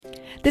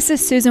This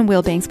is Susan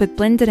Wilbanks with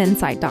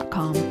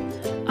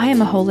blendedinsight.com. I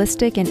am a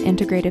holistic and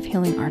integrative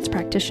healing arts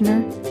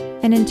practitioner,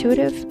 an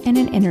intuitive, and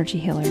an energy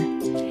healer.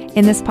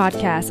 In this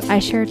podcast, I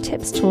share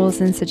tips,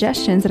 tools, and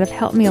suggestions that have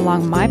helped me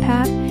along my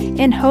path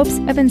in hopes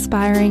of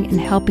inspiring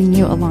and helping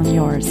you along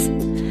yours.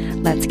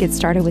 Let's get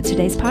started with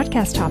today's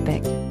podcast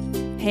topic.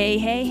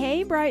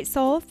 Hey, bright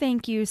soul.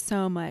 Thank you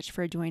so much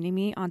for joining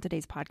me on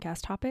today's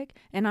podcast topic,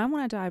 and I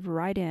want to dive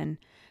right in.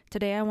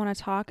 Today, I want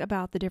to talk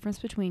about the difference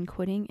between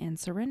quitting and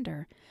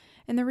surrender.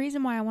 And the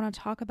reason why I want to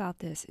talk about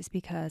this is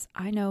because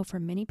I know for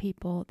many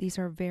people, these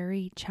are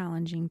very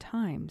challenging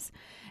times.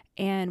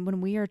 And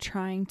when we are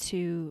trying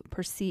to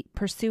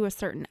pursue a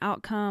certain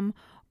outcome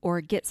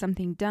or get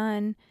something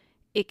done,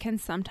 it can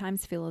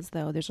sometimes feel as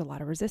though there's a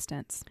lot of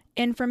resistance.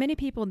 And for many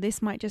people,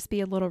 this might just be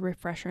a little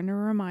refresher and a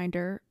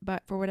reminder,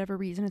 but for whatever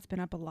reason, it's been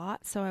up a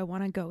lot, so I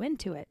want to go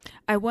into it.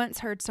 I once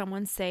heard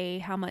someone say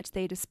how much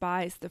they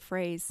despise the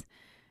phrase,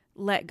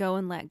 let go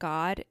and let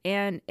God.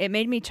 And it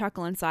made me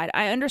chuckle inside.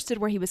 I understood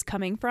where he was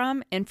coming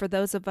from. And for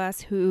those of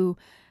us who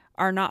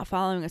are not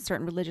following a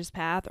certain religious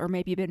path or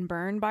maybe been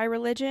burned by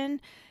religion,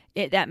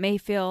 that may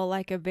feel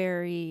like a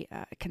very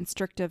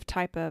constrictive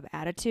type of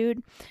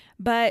attitude.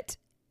 But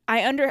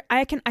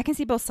I can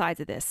see both sides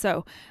of this.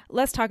 So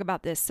let's talk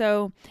about this.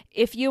 So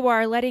if you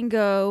are letting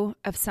go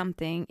of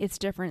something, it's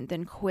different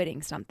than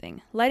quitting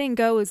something. Letting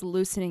go is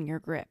loosening your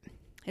grip.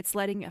 It's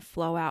letting it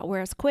flow out,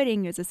 whereas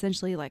quitting is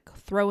essentially like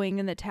throwing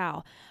in the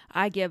towel.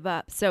 I give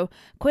up. So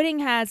quitting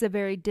has a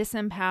very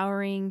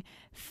disempowering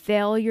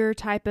failure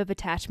type of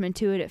attachment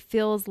to it. It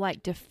feels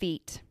like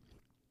defeat,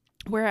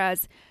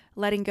 whereas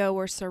letting go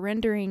or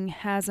surrendering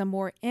has a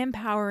more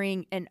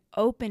empowering and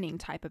opening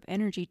type of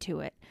energy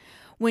to it.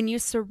 When you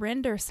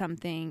surrender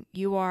something,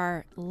 you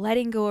are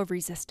letting go of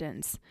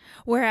resistance.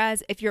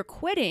 Whereas if you're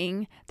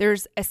quitting,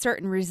 there's a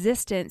certain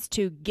resistance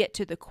to get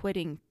to the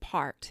quitting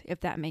part, if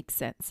that makes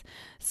sense.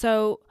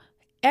 So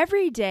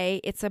every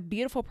day, it's a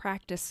beautiful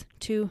practice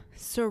to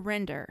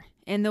surrender.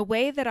 And the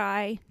way that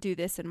I do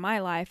this in my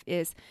life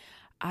is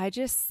I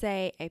just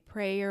say a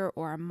prayer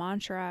or a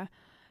mantra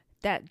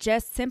that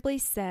just simply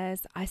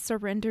says, I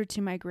surrender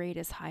to my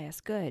greatest,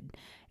 highest good.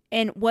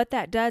 And what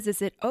that does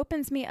is it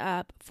opens me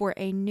up for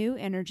a new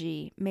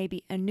energy,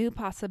 maybe a new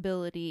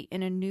possibility,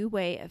 and a new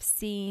way of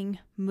seeing,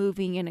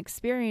 moving, and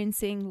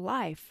experiencing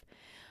life.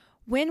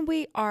 When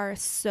we are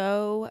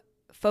so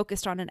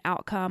focused on an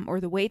outcome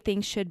or the way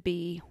things should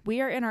be,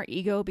 we are in our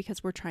ego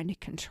because we're trying to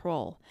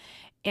control.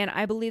 And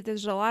I believe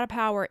there's a lot of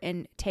power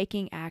in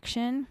taking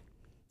action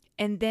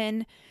and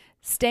then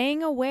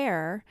staying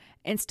aware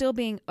and still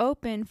being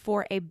open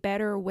for a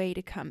better way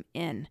to come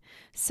in.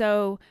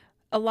 So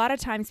a lot of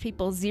times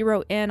people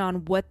zero in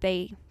on what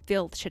they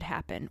feel should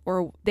happen,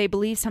 or they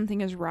believe something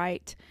is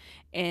right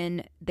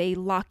and they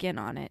lock in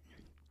on it.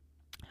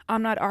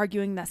 I'm not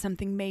arguing that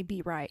something may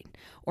be right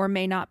or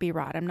may not be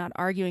right. I'm not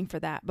arguing for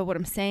that. But what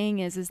I'm saying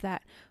is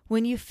that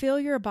when you feel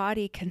your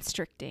body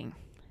constricting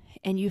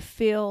and you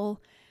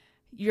feel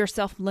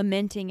yourself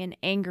lamenting in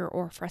anger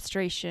or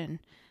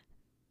frustration,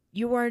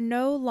 you are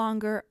no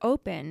longer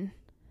open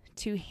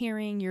to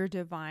hearing your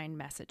divine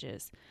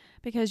messages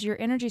because your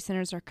energy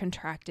centers are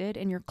contracted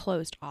and you're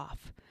closed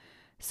off.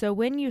 So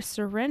when you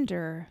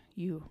surrender,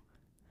 you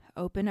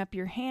open up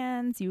your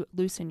hands, you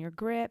loosen your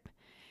grip,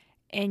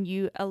 and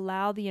you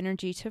allow the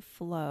energy to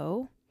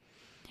flow,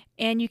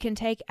 and you can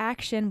take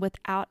action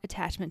without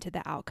attachment to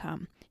the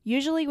outcome.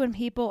 Usually when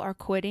people are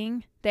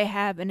quitting, they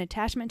have an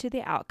attachment to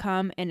the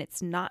outcome and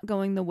it's not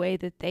going the way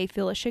that they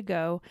feel it should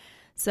go,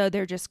 so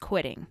they're just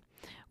quitting.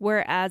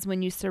 Whereas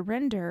when you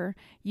surrender,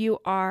 you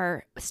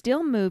are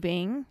still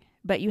moving,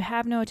 but you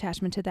have no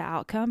attachment to the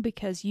outcome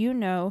because you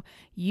know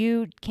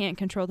you can't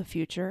control the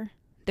future.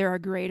 There are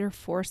greater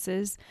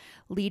forces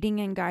leading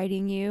and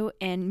guiding you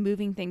and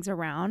moving things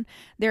around.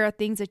 There are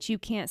things that you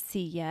can't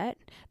see yet.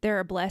 There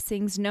are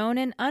blessings known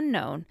and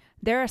unknown.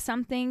 There are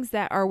some things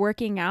that are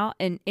working out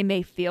and it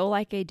may feel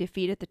like a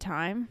defeat at the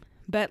time,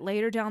 but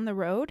later down the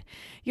road,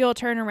 you'll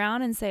turn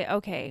around and say,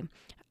 okay,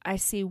 I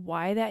see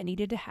why that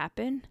needed to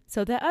happen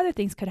so that other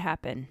things could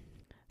happen.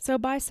 So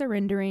by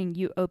surrendering,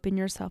 you open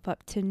yourself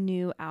up to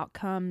new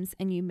outcomes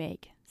and you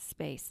make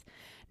space.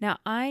 Now,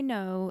 I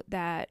know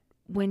that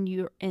when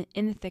you're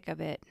in the thick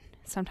of it,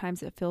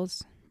 sometimes it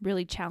feels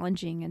really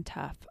challenging and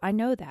tough. I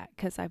know that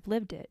because I've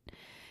lived it.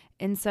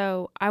 And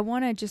so I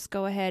want to just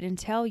go ahead and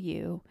tell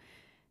you,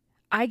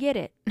 I get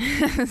it.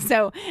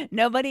 So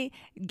nobody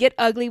get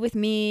ugly with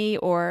me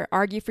or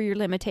argue for your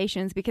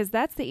limitations because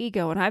that's the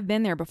ego. And I've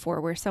been there before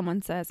where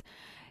someone says,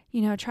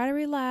 try to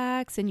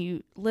relax, and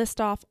you list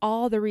off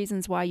all the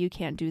reasons why you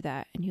can't do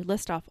that. And you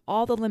list off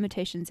all the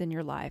limitations in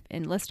your life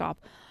and list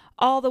off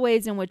all the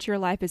ways in which your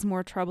life is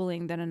more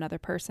troubling than another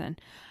person.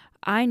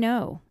 I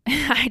know,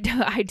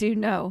 I do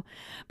know.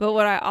 But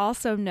what I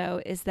also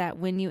know is that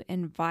when you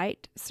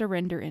invite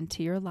surrender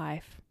into your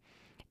life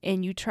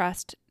and you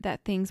trust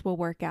that things will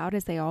work out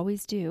as they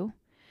always do,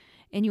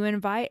 and you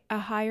invite a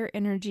higher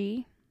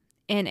energy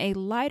and a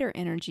lighter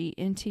energy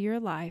into your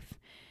life,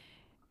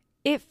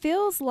 it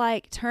feels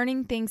like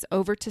turning things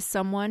over to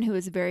someone who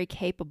is very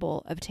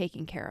capable of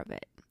taking care of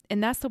it.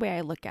 And that's the way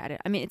I look at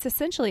it. I mean, it's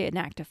essentially an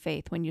act of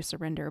faith when you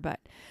surrender, but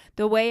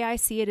the way I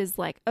see it is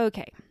like,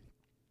 okay,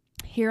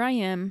 here I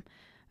am.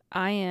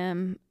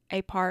 I'm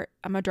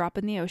a drop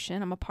in the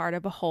ocean. I'm a part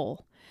of a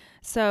whole.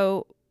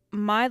 So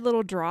my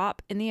little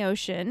drop in the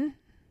ocean,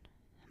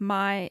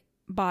 my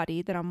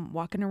body that I'm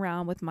walking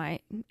around with, my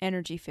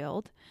energy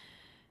field,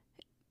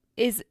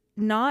 is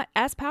not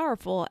as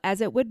powerful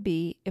as it would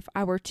be if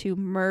I were to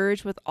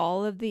merge with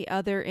all of the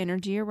other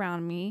energy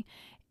around me.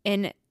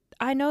 And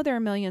I know there are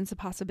millions of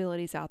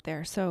possibilities out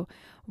there. So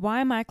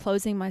why am I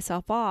closing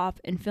myself off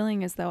and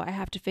feeling as though I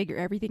have to figure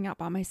everything out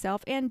by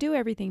myself and do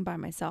everything by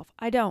myself?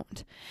 I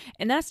don't.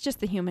 And that's just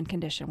the human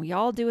condition. We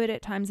all do it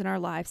at times in our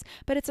lives,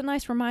 but it's a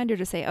nice reminder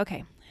to say,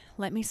 okay,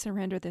 let me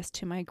surrender this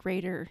to my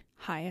greater,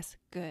 highest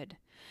good.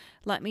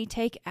 Let me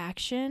take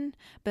action,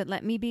 but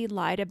let me be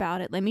light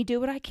about it. Let me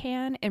do what I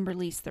can and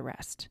release the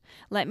rest.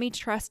 Let me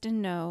trust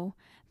and know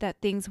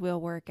that things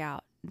will work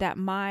out, that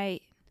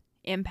my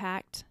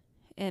impact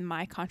and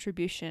my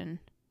contribution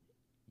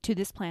to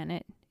this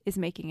planet is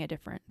making a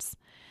difference.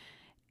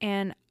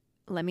 And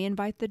let me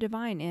invite the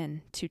divine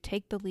in to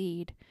take the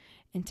lead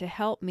and to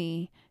help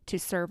me to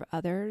serve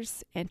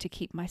others and to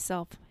keep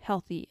myself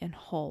healthy and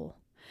whole.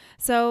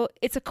 So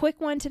it's a quick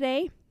one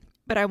today,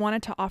 but I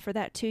wanted to offer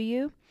that to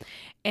you.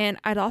 And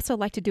I'd also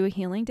like to do a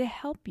healing to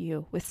help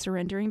you with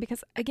surrendering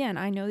because, again,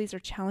 I know these are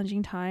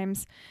challenging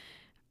times.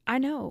 I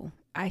know.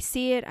 I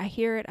see it, I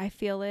hear it, I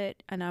feel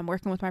it, and I'm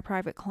working with my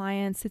private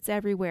clients. It's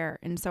everywhere.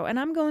 And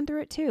I'm going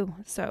through it too.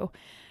 So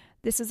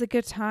this is a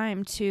good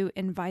time to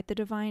invite the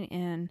divine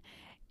in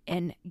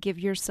and give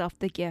yourself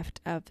the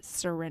gift of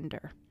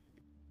surrender.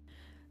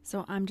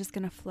 So I'm just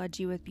going to flood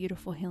you with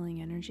beautiful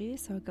healing energy.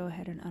 So go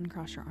ahead and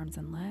uncross your arms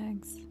and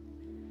legs.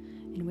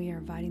 And we are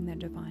inviting the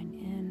divine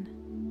in,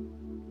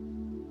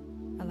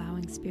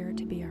 allowing spirit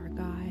to be our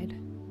guide,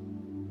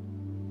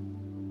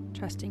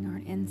 trusting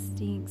our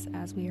instincts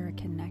as we are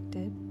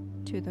connected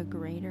to the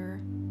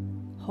greater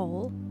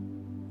whole.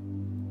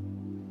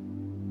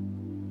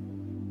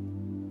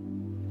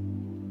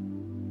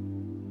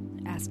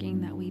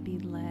 Asking that we be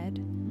led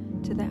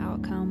to the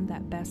outcome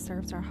that best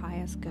serves our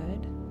highest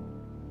good.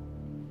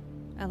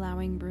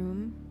 Allowing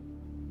room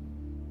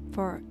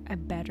for a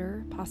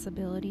better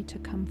possibility to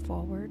come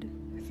forward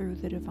through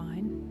the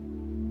divine.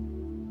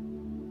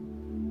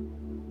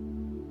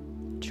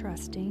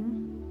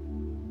 Trusting,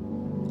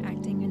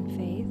 acting in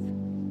faith.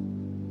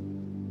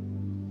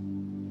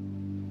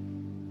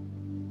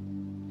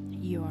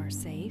 You are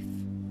safe.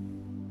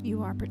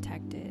 You are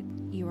protected.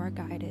 You are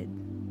guided.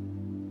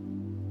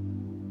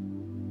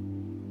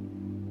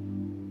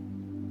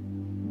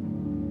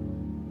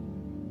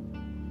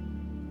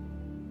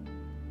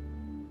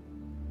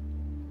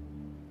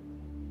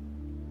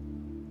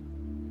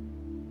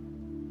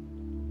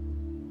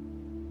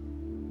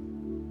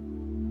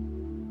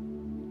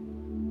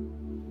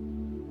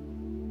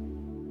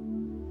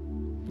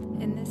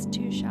 And this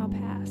too shall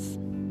pass.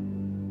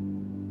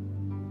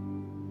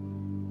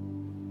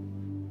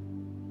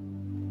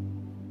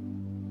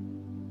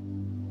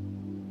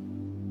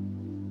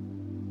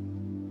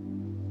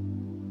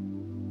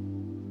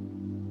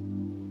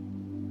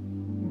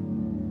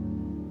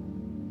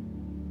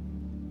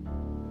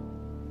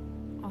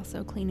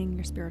 Also cleaning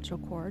your spiritual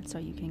cord so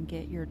you can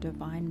get your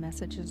divine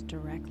messages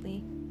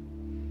directly.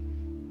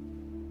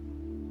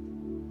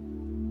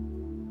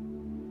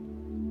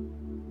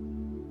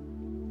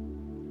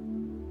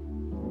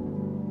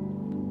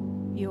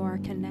 You are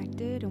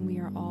connected and we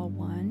are all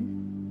one.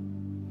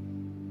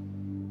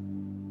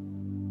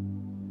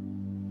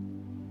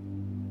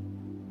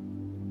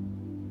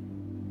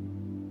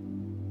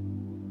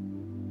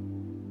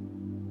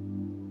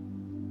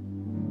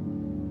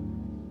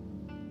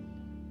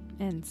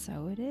 And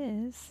so it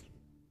is.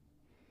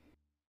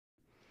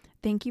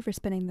 Thank you for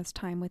spending this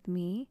time with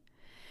me.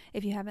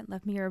 If you haven't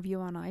left me a review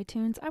on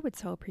iTunes, I would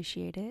so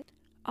appreciate it.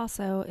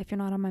 Also, if you're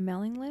not on my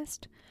mailing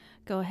list,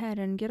 go ahead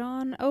and get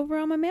on over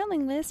on my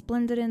mailing list,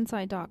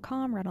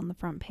 blendedinsight.com, right on the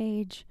front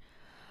page.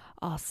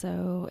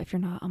 Also, if you're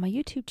not on my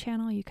YouTube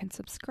channel, you can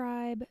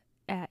subscribe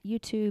at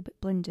YouTube,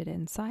 Blended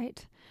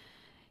Insight.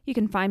 You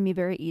can find me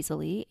very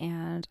easily,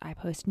 and I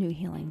post new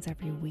healings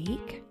every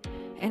week.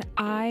 And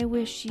I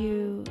wish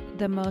you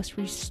the most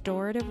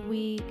restorative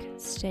week.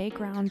 Stay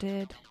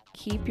grounded.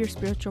 Keep your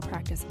spiritual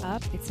practice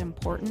up. It's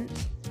important.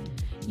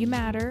 You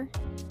matter.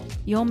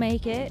 You'll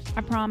make it.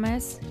 I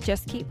promise.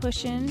 Just keep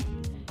pushing,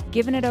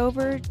 giving it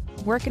over,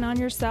 working on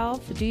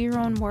yourself. Do your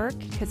own work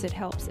because it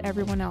helps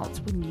everyone else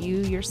when you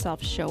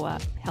yourself show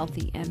up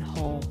healthy and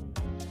whole.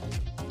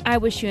 I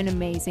wish you an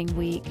amazing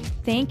week.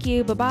 Thank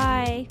you.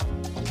 Bye-bye.